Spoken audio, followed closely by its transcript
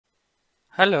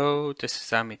Hello, this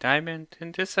is Ami Diamond.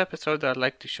 In this episode, I'd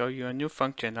like to show you a new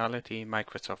functionality in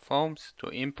Microsoft Forms to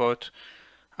import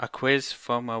a quiz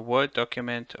from a Word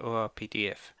document or a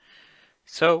PDF.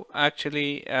 So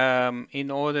actually, in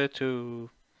order to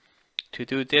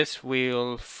do this,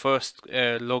 we'll first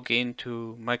log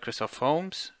into Microsoft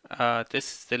Forms.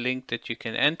 This is the link that you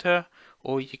can enter,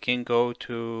 or you can go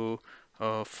to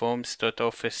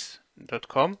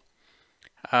forms.office.com.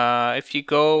 If you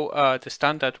go the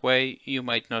standard way, you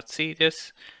might not see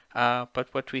this, but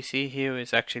what we see here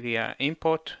is actually an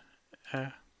import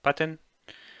button.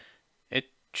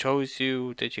 It shows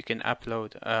you that you can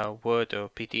upload a Word or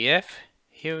PDF.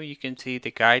 Here you can see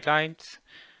the guidelines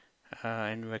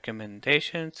and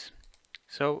recommendations.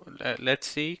 So let's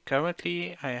see,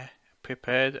 currently I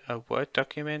prepared a Word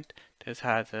document that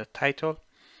has a title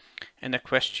and a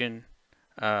question,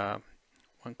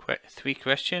 three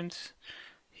questions.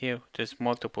 Here there's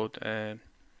multiple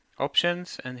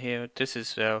options, and here this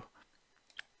is a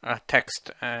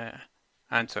text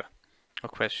answer or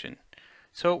question.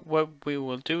 So what we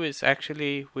will do is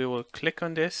actually we will click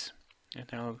on this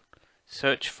and I'll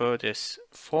search for this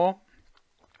form.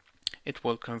 It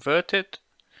will convert it.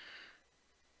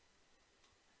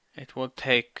 It will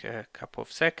take a couple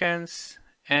of seconds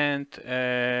and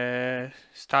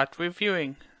start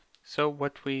reviewing. So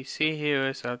what we see here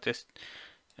is I'll just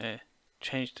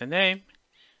change the name,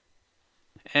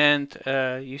 and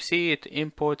you see it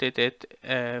imported it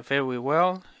very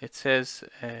well. It says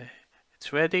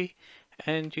it's ready,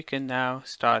 and you can now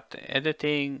start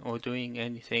editing or doing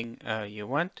anything you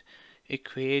want. It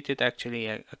created actually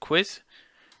a quiz,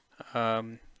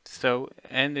 and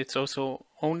it's also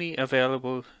only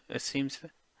available, it seems,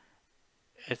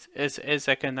 as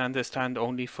I can understand,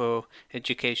 only for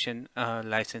education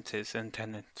licenses and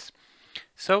tenants.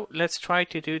 So let's try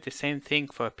to do the same thing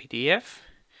for a PDF.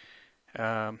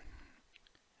 I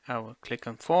will click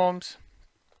on Forms,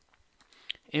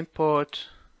 Import.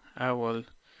 I will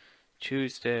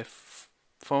choose the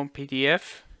form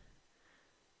PDF,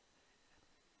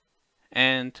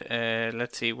 and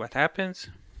let's see what happens.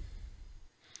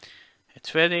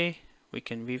 It's ready. We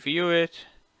can review it.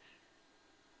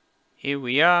 Here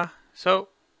we are. So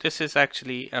this is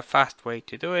actually a fast way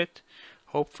to do it.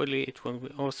 Hopefully it will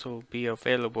also be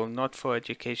available not for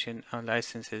education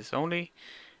licenses only.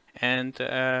 And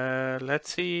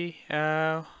let's see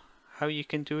how you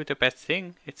can do the best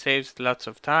thing. It saves lots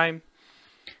of time.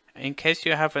 In case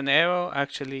you have an error,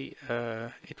 actually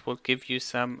it will give you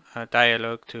some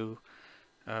dialogue to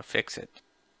fix it.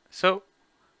 So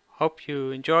hope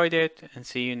you enjoyed it, and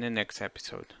see you in the next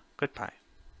episode. Goodbye.